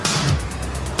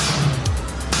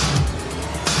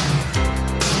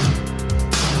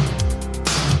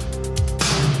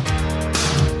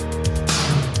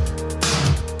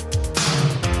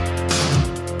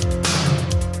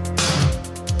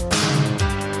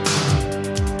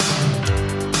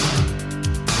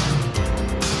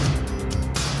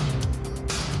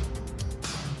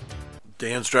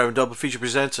Dan's Driving Double Feature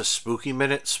presents a Spooky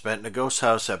Minute Spent in a Ghost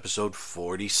House, episode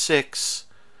 46.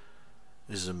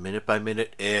 This is a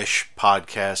minute-by-minute-ish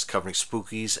podcast covering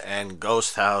spookies and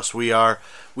Ghost House. We are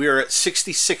at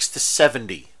 66 to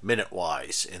 70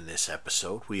 minute-wise in this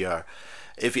episode. We are,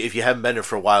 if you haven't been here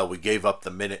for a while, we gave up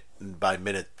the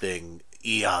minute-by-minute thing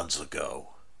eons ago.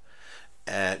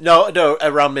 No,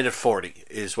 around minute 40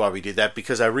 is why we did that,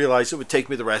 because I realized it would take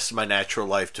me the rest of my natural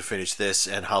life to finish this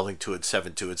and Howling 2 and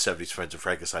 7 2 and 70's Friends of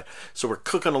Frankenstein. So we're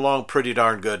cooking along pretty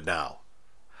darn good now.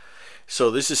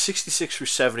 So this is 66 through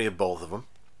 70 of both of them.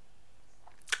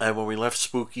 And when we left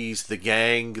Spookies, the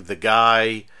gang, the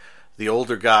guy, the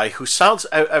older guy, who sounds,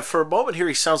 for a moment here,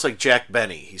 he sounds like Jack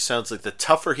Benny. He sounds like the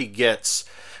tougher he gets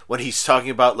when he's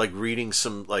talking about like reading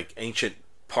some like ancient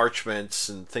parchments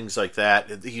and things like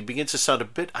that. He begins to sound a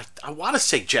bit, I want to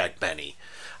say Jack Benny.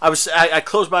 I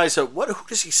closed my eyes and said, who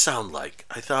does he sound like?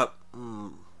 I thought,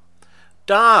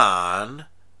 Don.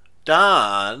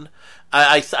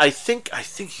 I think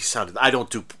he sounded. I don't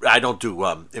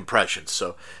do impressions.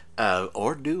 So,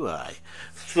 or do I?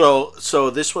 So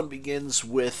this one begins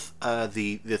with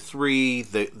the three.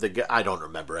 The I don't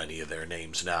remember any of their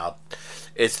names now.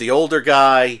 It's the older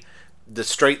guy, the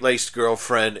straight-laced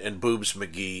girlfriend, and Boobs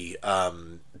McGee,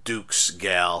 Duke's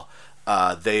gal.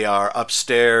 They are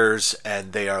upstairs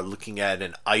and they are looking at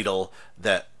an idol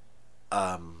that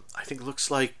I think looks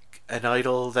like an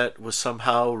idol that was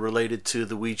somehow related to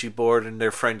the Ouija board and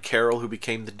their friend Carol, who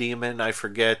became the demon. I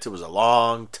forget. It was a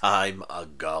long time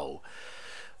ago.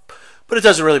 But it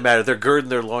doesn't really matter. They're girding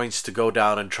their loins to go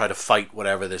down and try to fight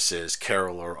whatever this is,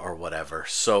 Carol or whatever.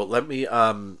 So let me.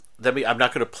 I'm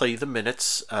not going to play the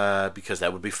minutes because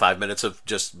that would be 5 minutes of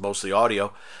just mostly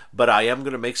audio. But I am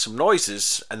going to make some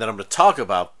noises, and then I'm going to talk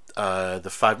about the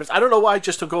 5 minutes. I don't know why I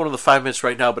just don't go into the 5 minutes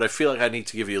right now, but I feel like I need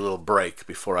to give you a little break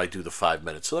before I do the 5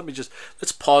 minutes. So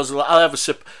let's pause a little. I'll have a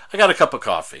sip. I got a cup of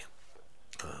coffee.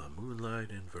 Moonlight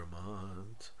in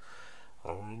Vermont.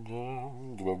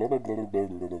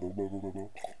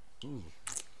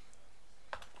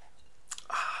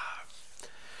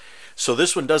 So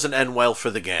this one doesn't end well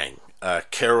for the gang.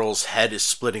 Carol's head is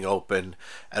splitting open,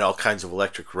 and all kinds of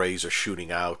electric rays are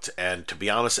shooting out. And to be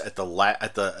honest, at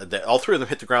the all three of them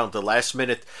hit the ground at the last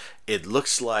minute. It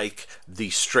looks like the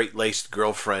straight-laced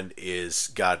girlfriend is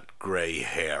got gray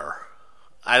hair.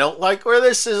 I don't like where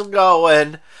this is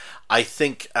going.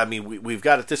 We've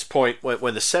got at this point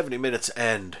when the 70 minutes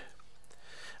end.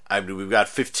 We've got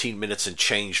 15 minutes and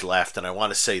change left, and I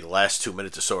want to say the last 2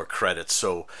 minutes or so are credits.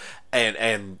 So,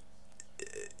 and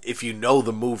if you know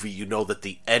the movie, you know that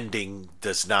the ending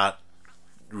does not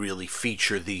really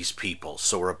feature these people.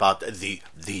 So we're about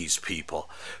these people.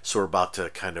 So we're about to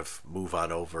kind of move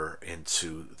on over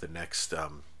into the next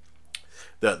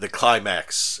the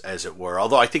climax, as it were.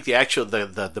 Although I think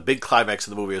the big climax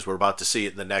of the movie is we're about to see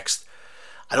it in the next.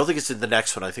 I don't think it's in the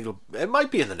next one. I think it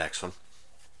might be in the next one.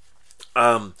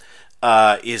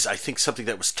 Is I think something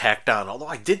that was tacked on. Although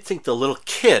I did think the little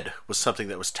kid was something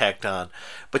that was tacked on.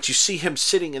 But you see him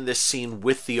sitting in this scene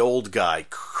with the old guy,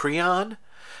 Creon,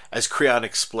 as Creon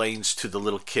explains to the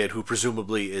little kid, who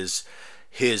presumably is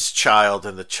his child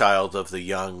and the child of the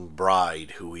young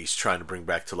bride who he's trying to bring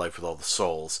back to life with all the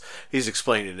souls. He's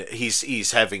explaining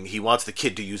he wants the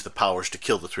kid to use the powers to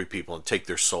kill the three people and take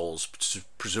their souls,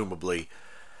 presumably.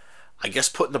 I guess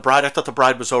putting the bride. I thought the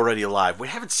bride was already alive. We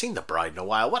haven't seen the bride in a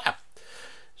while. What a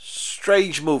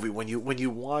strange movie when you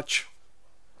watch.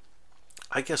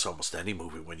 I guess almost any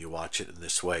movie when you watch it in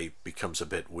this way becomes a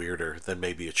bit weirder than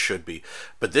maybe it should be.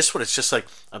 But this one, it's just like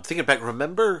I'm thinking back.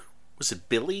 Remember, was it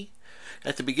Billy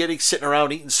at the beginning sitting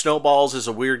around eating snowballs as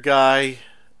a weird guy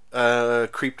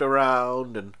creeped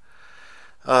around, and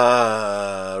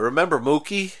remember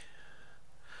Mookie?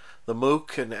 The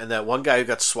Mook and that one guy who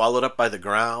got swallowed up by the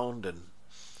ground, and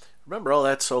remember all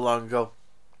that so long ago.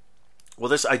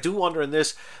 Well, I do wonder in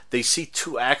this, they see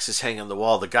two axes hanging on the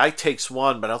wall. The guy takes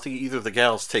one, but I don't think either of the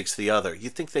gals takes the other.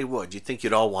 You'd think they would. You'd think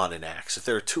you'd all want an axe. If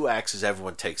there are two axes,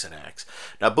 everyone takes an axe.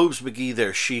 Now, Boobs McGee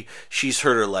there, she's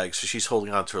hurt her leg, so she's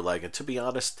holding on to her leg. And to be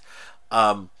honest,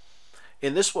 in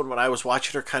this one, when I was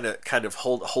watching her kind of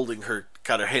holding her,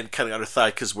 got her hand kind of on her thigh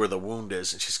because where the wound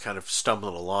is, and she's kind of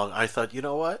stumbling along, I thought, you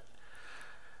know what?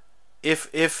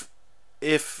 If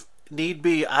need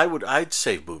be, I'd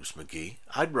save Boobs McGee.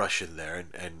 I'd rush in there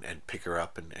and pick her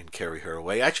up and carry her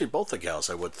away. Actually, both the gals,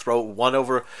 I would throw one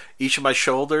over each of my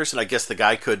shoulders, and I guess the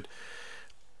guy could.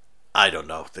 I don't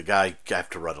know. The guy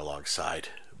have to run alongside.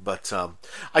 But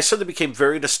I suddenly became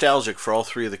very nostalgic for all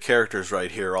three of the characters right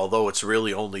here. Although it's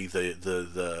really only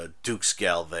the Duke's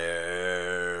gal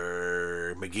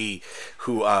there, McGee,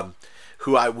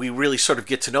 we really sort of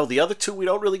get to know. The other two we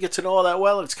don't really get to know all that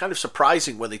well, and it's kind of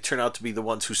surprising when they turn out to be the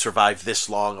ones who survive this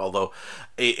long. Although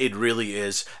it really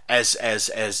is, as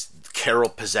Carol,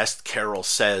 possessed Carol,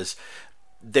 says,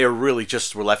 they're really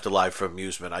just were left alive for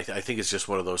amusement. I think it's just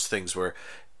one of those things where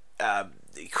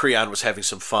Creon was having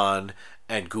some fun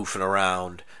and goofing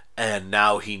around, and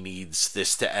now he needs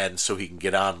this to end so he can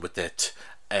get on with it.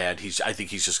 And I think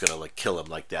he's just gonna like kill him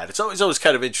like that. It's always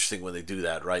kind of interesting when they do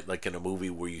that, right? Like in a movie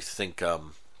where you think the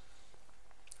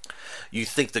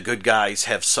good guys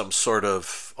have some sort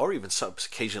of, or even some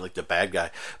occasionally like the bad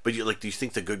guy, but do you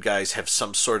think the good guys have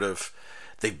some sort of,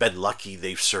 they've been lucky,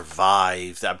 they've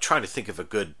survived? I'm trying to think of a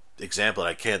good example, and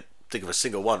I can't think of a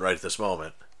single one right at this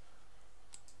moment.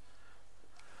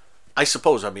 I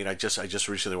suppose, I mean, I just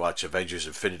recently watched Avengers: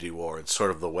 Infinity War, and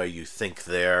sort of the way you think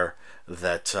there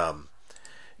that.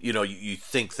 You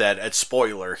think that, at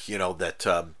spoiler,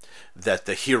 that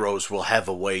the heroes will have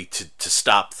a way to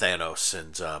stop Thanos,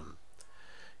 and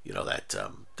that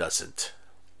doesn't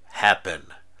happen.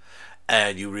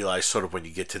 And you realize sort of when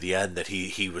you get to the end that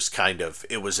he was kind of,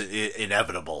 it was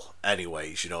inevitable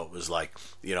anyways. It was like,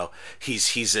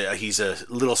 he's a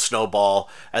little snowball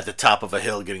at the top of a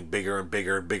hill, getting bigger and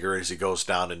bigger and bigger as he goes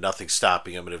down, and nothing's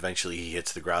stopping him, and eventually he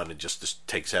hits the ground and just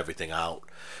takes everything out,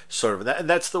 sort of. And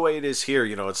that's the way it is here.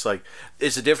 It's like,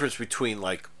 it's a difference between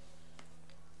like,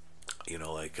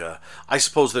 I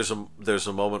suppose there's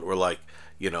a moment where, like,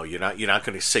 you're not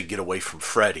going to say get away from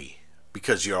Freddy,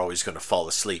 because you're always going to fall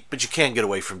asleep, but you can get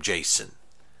away from Jason.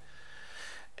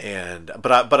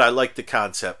 But I like the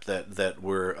concept that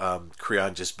where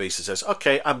Creon just basically says,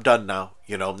 okay, I'm done now.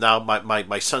 Now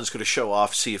my son's going to show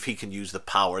off, see if he can use the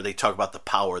power. They talk about the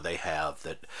power they have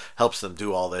that helps them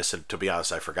do all this, and to be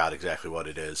honest, I forgot exactly what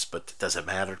it is, but does it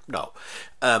matter? No.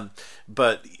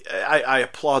 But I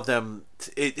applaud them.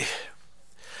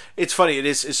 It's funny.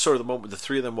 It's sort of the moment the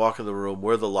three of them walk in the room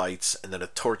where the lights, and then a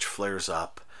torch flares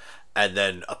up. And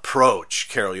then approach,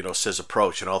 Carol, says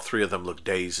approach, and all three of them look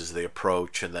dazed as they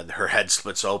approach, and then her head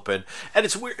splits open. And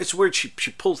it's weird, she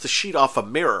pulls the sheet off a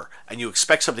mirror, and you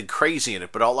expect something crazy in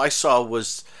it, but all I saw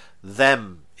was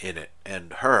them in it,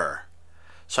 and her.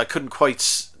 So I couldn't quite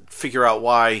figure out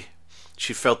why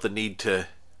she felt the need to...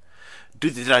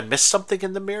 Did I miss something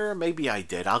in the mirror? Maybe I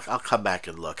did. I'll come back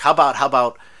and look. How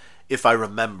about if I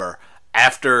remember,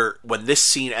 after, when this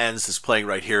scene ends, is playing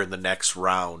right here in the next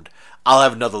round, I'll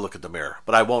have another look at the mirror,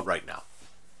 but I won't right now.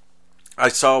 I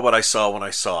saw what I saw when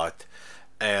I saw it,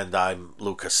 and I'm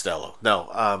Lou Costello.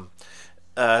 No,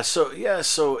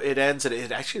 so it ends, and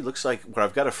it actually looks like, where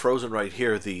I've got it frozen right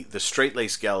here, the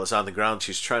straight-laced gal is on the ground.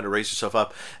 She's trying to raise herself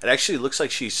up. It actually looks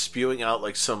like she's spewing out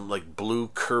like some like blue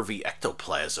curvy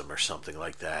ectoplasm or something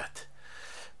like that.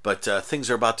 But things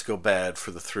are about to go bad for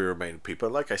the three remaining people.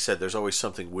 And like I said, there's always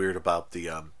something weird about the...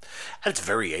 and it's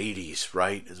very 80s,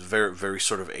 right? It's very, very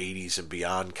sort of 80s and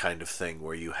beyond kind of thing,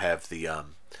 where you have the...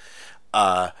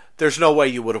 there's no way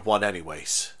you would have won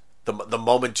anyways. The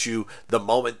moment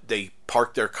they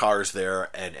parked their cars there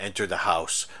and entered the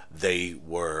house, they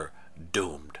were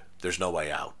doomed. There's no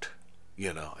way out.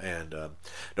 And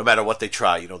no matter what they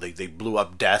try, they blew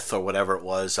up Death or whatever it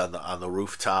was on the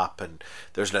rooftop, and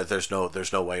there's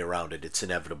no way around it. It's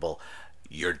inevitable.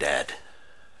 You're dead.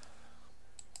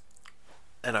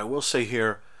 And I will say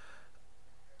here,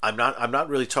 I'm not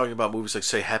really talking about movies like,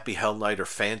 say, Happy Hell Night or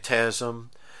Phantasm,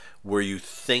 where you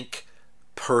think,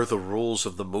 per the rules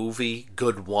of the movie,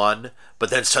 good won, but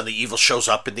then suddenly evil shows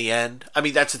up in the end. I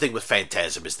mean, that's the thing with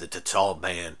Phantasm, is that the tall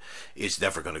man is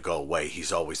never going to go away.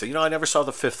 He's always there. I never saw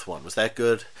the fifth one. Was that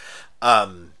good?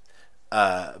 But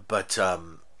it's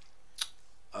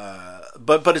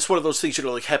one of those things,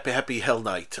 like Happy Hell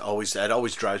Night. That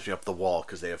always drives me up the wall,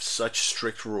 because they have such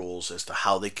strict rules as to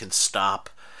how they can stop.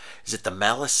 Is it the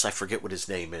Malice? I forget what his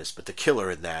name is, but the killer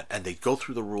in that. And they go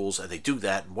through the rules, and they do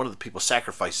that, and one of the people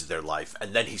sacrifices their life,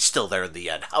 and then he's still there in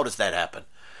the end. How does that happen?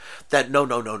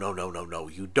 No.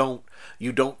 You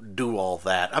don't do all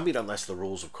that. I mean, unless the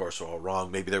rules, of course, are all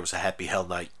wrong. Maybe there was a Happy Hell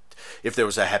Night. If there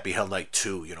was a Happy Hell Night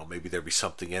 2, maybe there'd be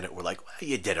something in it where, like, well,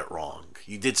 you did it wrong.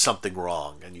 You did something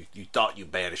wrong, and you thought you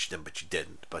banished him, but you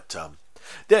didn't. But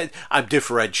then I'm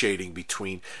differentiating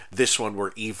between this one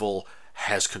where evil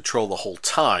has control the whole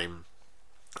time,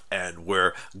 and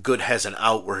where good has an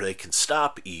out where they can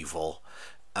stop evil,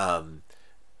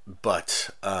 but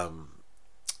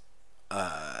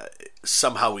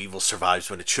somehow evil survives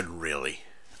when it shouldn't really.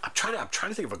 I'm trying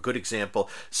to think of a good example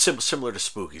similar to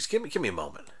Spookies. Give me a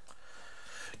moment.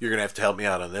 You're gonna have to help me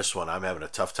out on this one. I'm having a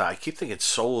tough time. I keep thinking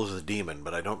Soul of the Demon,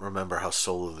 but I don't remember how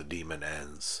Soul of the Demon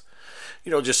ends.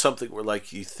 Just something where,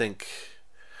 like, you think.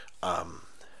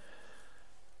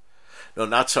 No,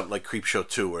 not something like Creepshow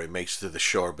 2 where he makes it to the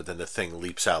shore, but then the thing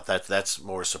leaps out. That's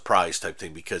more a surprise type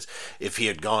thing, because if he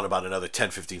had gone about another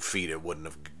 10, 15 feet, it wouldn't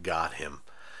have got him.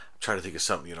 I'm trying to think of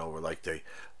something, where like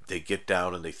they get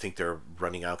down and they think they're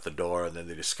running out the door, and then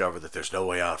they discover that there's no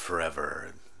way out forever.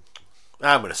 And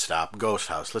I'm going to stop. Ghost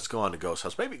House. Let's go on to Ghost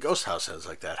House. Maybe Ghost House ends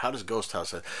like that. How does Ghost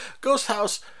House end? Ghost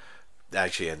House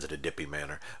actually ends in a dippy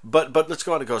manner. But let's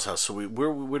go on to Ghost House. So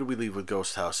where did we leave with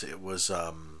Ghost House? It was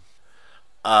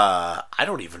I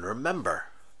don't even remember.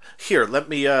 Here, let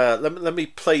me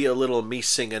play you a little me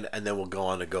singing, and then we'll go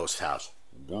on to Ghost House.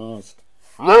 Ghost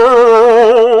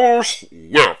House.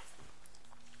 Yeah.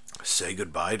 Say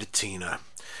goodbye to Tina.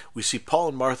 We see Paul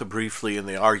and Martha briefly, and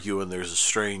they argue, and there's a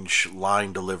strange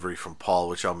line delivery from Paul,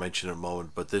 which I'll mention in a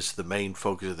moment. But the main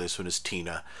focus of this one is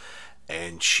Tina,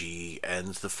 and she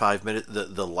ends the 5 minute.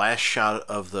 The last shot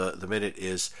of the minute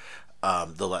is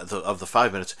of the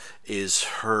 5 minutes is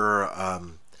her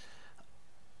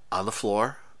on the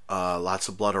floor, lots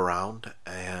of blood around,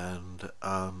 and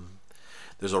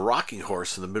there's a rocking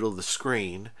horse in the middle of the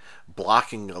screen,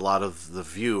 blocking a lot of the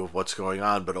view of what's going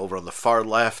on. But over on the far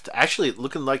left, actually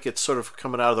looking like it's sort of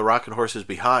coming out of the rocking horse's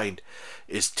behind,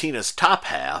 is Tina's top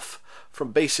half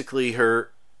from basically her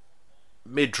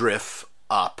midriff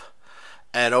up.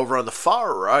 And over on the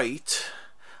far right,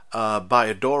 by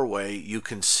a doorway, you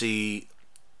can see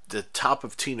the top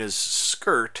of Tina's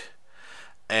skirt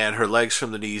and her legs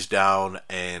from the knees down,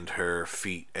 and her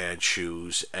feet and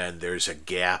shoes, and there's a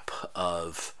gap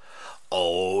of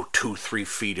 2-3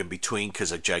 feet in between,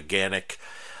 because a gigantic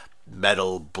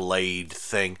metal blade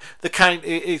thing, the kind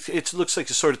it looks like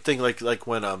the sort of thing like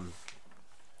when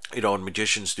when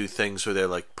magicians do things where they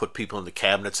like put people in the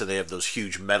cabinets and they have those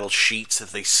huge metal sheets that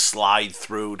they slide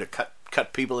through to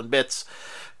cut people in bits,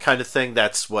 kind of thing.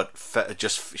 That's what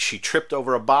she tripped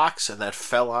over a box, and that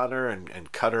fell on her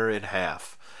and cut her in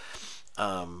half.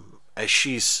 As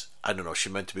she's, I don't know, she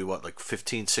meant to be what, like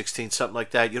 15, 16, something like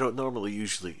that. You don't normally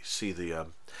usually see the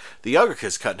younger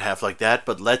kids cut in half like that,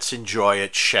 but let's enjoy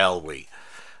it, shall we?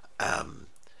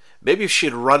 Maybe if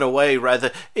she'd run away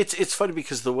rather. It's funny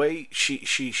because the way she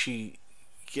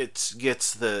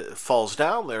falls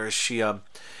down there is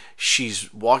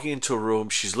she's walking into a room.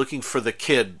 She's looking for the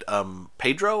kid,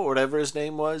 Pedro or whatever his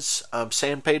name was,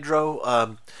 San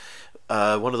Pedro,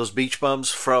 one of those beach bums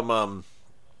from.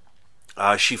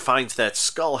 She finds that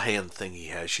skull hand thing he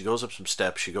has. She goes up some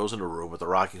steps. She goes in a room with a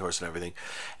rocking horse and everything,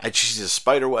 and she sees a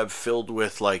spider web filled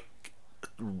with like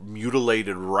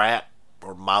mutilated rat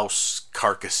or mouse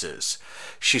carcasses.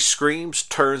 She screams,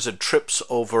 turns, and trips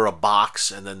over a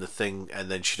box, and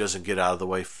then she doesn't get out of the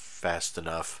way fast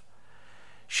enough.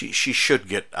 She should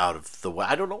get out of the way.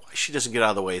 I don't know why she doesn't get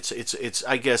out of the way. It's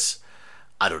I guess.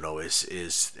 I don't know,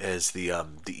 is as the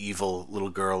evil little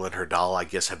girl and her doll, I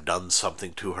guess, have done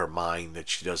something to her mind that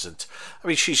she doesn't. I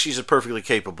mean, she's a perfectly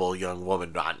capable young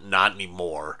woman, not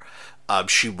anymore.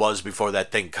 She was before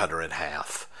that thing cut her in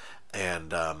half,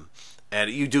 and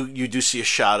you do see a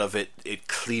shot of it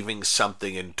cleaving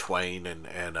something in twain, and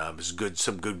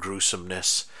some good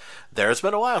gruesomeness. There, it's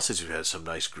been a while since we've had some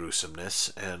nice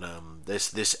gruesomeness, and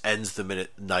this ends the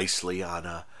minute nicely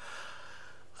on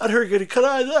her getting cut.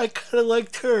 I kind of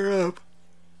liked her.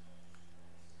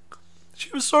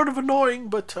 She was sort of annoying,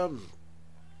 but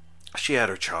she had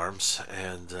her charms,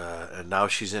 and now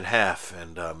she's in half.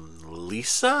 And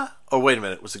Lisa? Oh, wait a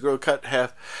minute. Was the girl cut in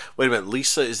half? Wait a minute.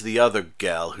 Lisa is the other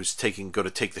gal who's go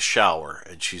to take the shower,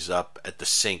 and she's up at the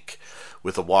sink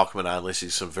with a Walkman on,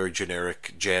 listening to some very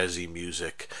generic jazzy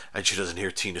music, and she doesn't hear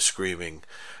Tina screaming.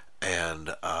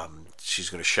 And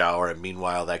she's going to shower, and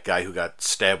meanwhile that guy who got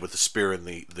stabbed with a spear in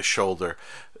the shoulder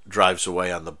drives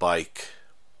away on the bike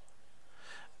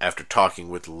after talking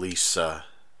with Lisa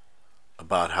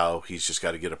about how he's just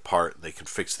got to get a part and they can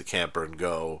fix the camper and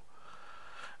go.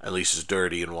 And Lisa's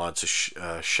dirty and wants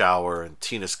a shower, and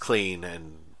Tina's clean,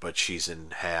 but she's in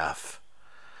half.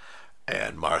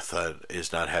 And Martha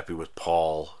is not happy with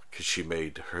Paul because she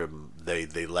made him. They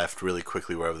left really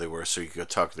quickly wherever they were, so you could go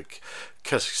talk to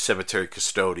the cemetery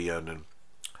custodian. And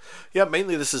yeah,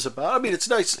 mainly this is about. I mean, it's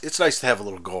nice. It's nice to have a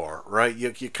little gore, right?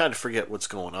 You kind of forget what's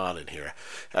going on in here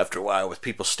after a while, with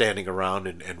people standing around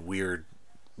and weird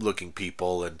looking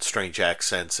people and strange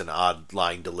accents and odd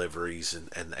line deliveries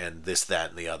and this, that,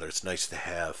 and the other. It's nice to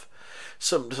have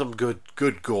some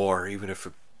good gore, even if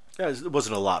it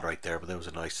wasn't a lot right there, but there was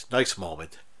a nice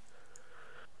moment.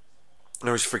 I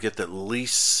always forget that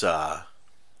Lisa,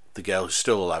 the gal who's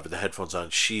still alive with the headphones on,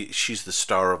 she's the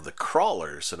star of The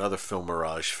Crawlers, another Film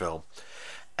Mirage film.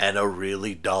 and a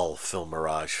really dull film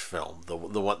Mirage film. The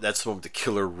one that's the one with the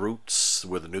killer roots,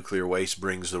 where the nuclear waste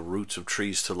brings the roots of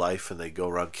trees to life, and they go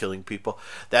around killing people.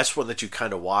 That's one that you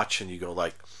kind of watch and you go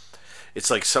like, it's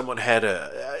like someone had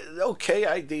a okay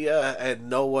idea and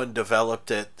no one developed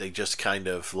it. They just kind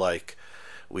of like,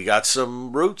 we got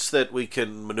some roots that we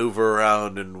can maneuver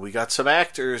around, and we got some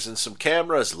actors and some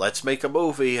cameras. Let's make a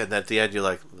movie. And at the end, you're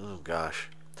like, oh gosh.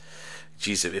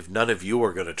 Geez, if none of you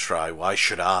are going to try, why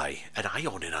should I? And I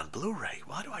own it on Blu-ray.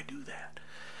 Why do I do that?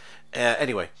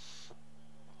 Anyway,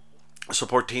 so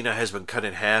poor Tina has been cut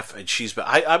in half, and she's been...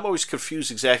 I'm always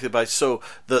confused exactly by... So,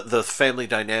 the family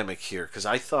dynamic here, because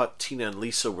I thought Tina and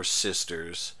Lisa were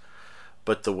sisters,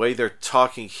 but the way they're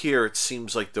talking here, it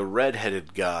seems like the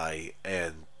redheaded guy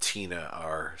and Tina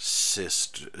are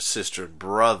sister and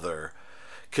brother,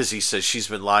 because he says she's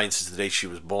been lying since the day she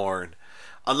was born.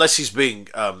 Unless he's being,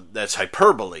 that's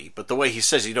hyperbole, but the way he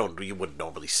says, you wouldn't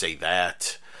normally say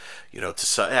that,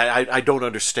 I don't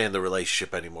understand the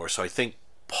relationship anymore. So I think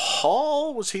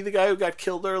Paul, was he the guy who got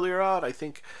killed earlier on? I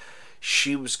think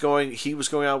he was going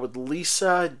out with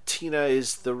Lisa. Tina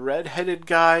is the redheaded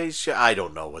guy. I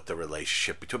don't know what the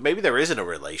relationship between, maybe there isn't a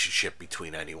relationship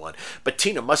between anyone, but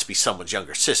Tina must be someone's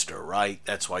younger sister, right?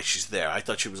 That's why she's there. I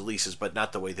thought she was Lisa's, but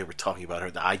not the way they were talking about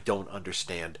her. I don't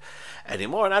understand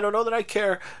anymore, and I don't know that I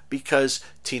care, because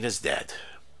Tina's dead.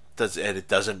 And it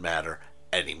doesn't matter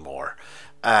anymore.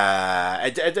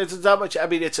 It's not much. I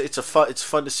mean, it's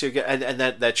fun to see her get, and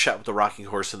that shot with the rocking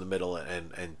horse in the middle,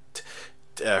 and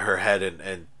her head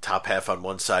and top half on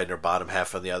one side and her bottom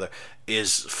half on the other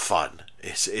is fun.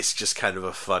 It's just kind of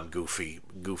a fun, goofy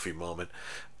moment.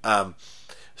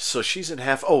 So she's in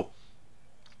half. Oh,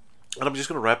 and I'm just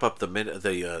going to wrap up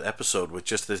the episode with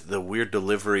just the weird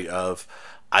delivery of,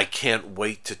 I can't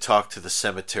wait to talk to the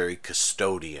cemetery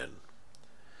custodian.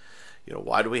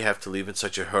 Why do we have to leave in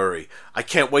such a hurry? I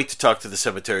can't wait to talk to the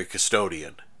cemetery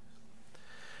custodian.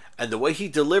 And the way he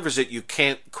delivers it, you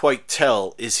can't quite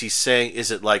tell. Is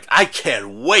it like, I can't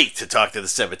wait to talk to the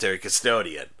cemetery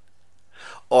custodian?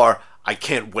 Or, I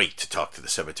can't wait to talk to the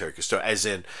cemetery custodian. As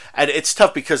in, and it's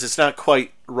tough because it's not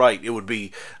quite right. It would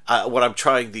be, what I'm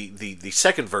trying, the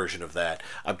second version of that,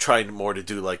 I'm trying more to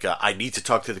do like, I need to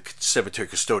talk to the cemetery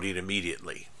custodian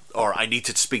immediately. Or, I need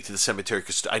to speak to the cemetery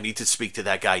custodian. I need to speak to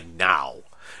that guy now.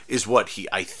 Is what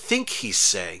I think he's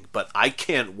saying, but I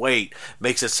can't wait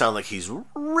makes it sound like he's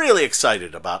really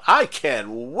excited about, I can't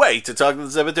wait to talk to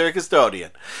the cemetery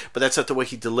custodian. But that's not the way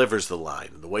he delivers the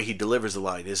line. The way he delivers the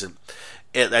line isn't,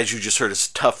 as you just heard, it's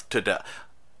tough to do.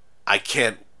 I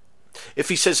can't, if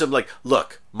he says something like,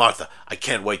 look, Martha, I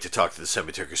can't wait to talk to the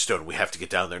cemetery custodian, we have to get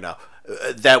down there now,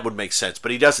 that would make sense.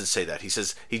 But he doesn't say that.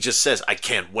 He just says, I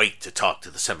can't wait to talk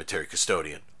to the cemetery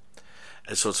custodian.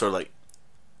 And so it's sort of like,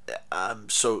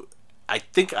 so I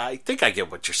think I get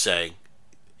what you're saying.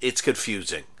 It's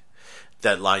confusing.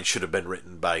 That line should have been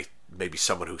written by maybe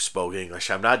someone who spoke English.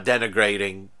 I'm not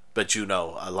denigrating, but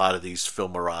a lot of these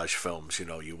Film Mirage films,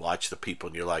 you watch the people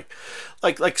and you're like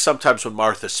sometimes when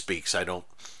Martha speaks, no,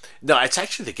 it's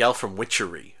actually the gal from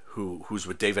Witchery who's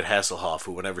with David Hasselhoff,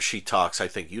 who whenever she talks, I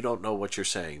think, you don't know what you're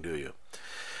saying, do you?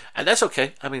 And that's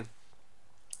okay. I mean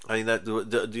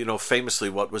that, famously,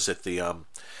 what was it,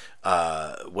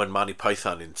 when Monty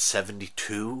Python in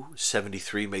 72,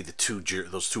 73 made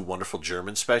those two wonderful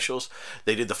German specials.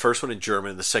 They did the first one in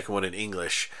German and the second one in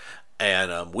English,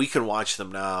 and we can watch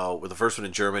them now with the first one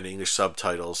in German, English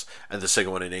subtitles, and the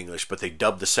second one in English, but they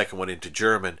dubbed the second one into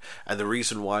German. And the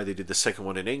reason why they did the second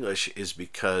one in English is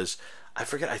because, I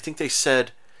think they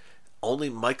said only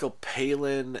Michael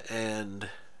Palin and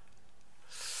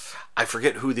I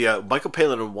forget who Michael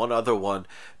Palin and one other one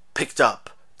picked up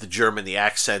the German, the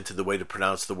accent, and the way to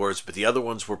pronounce the words, but the other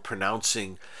ones were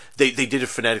pronouncing, they did it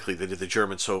phonetically, they did the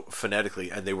German so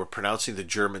phonetically, and they were pronouncing the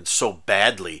German so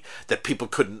badly that people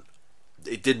couldn't,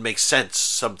 it didn't make sense.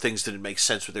 Some things didn't make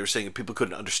sense what they were saying, and people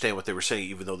couldn't understand what they were saying,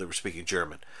 even though they were speaking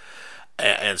German.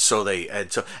 And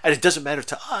it doesn't matter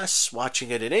to us watching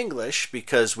it in English,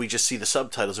 because we just see the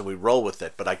subtitles and we roll with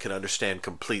it, but I can understand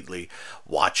completely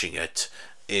watching it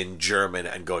in German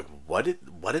and going, what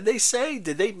did they say?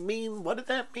 Did they mean, what did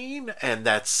that mean? And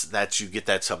that's you get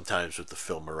that sometimes with the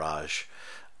Film Mirage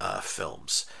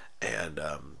films. And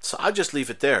so I'll just leave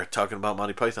it there, talking about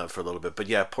Monty Python for a little bit. But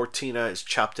yeah, poor Tina is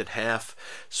chopped in half.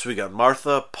 So we got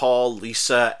Martha, Paul,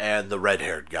 Lisa, and the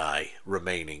red-haired guy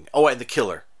remaining. Oh, and the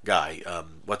killer guy.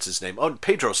 What's his name? Oh,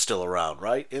 Pedro's still around,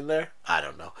 right? In there? I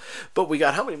don't know. But we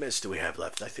got, how many minutes do we have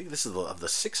left? I think this is of the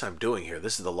 6 I'm doing here,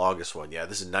 this is the longest one. Yeah,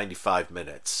 this is 95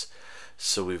 minutes.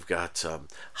 So we've got,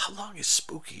 how long is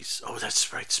Spookies? Oh,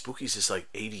 that's right. Spookies is like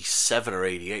 87 or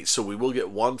 88. So we will get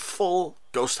one full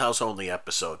Ghost House only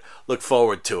episode. Look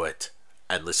forward to it.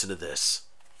 And listen to this.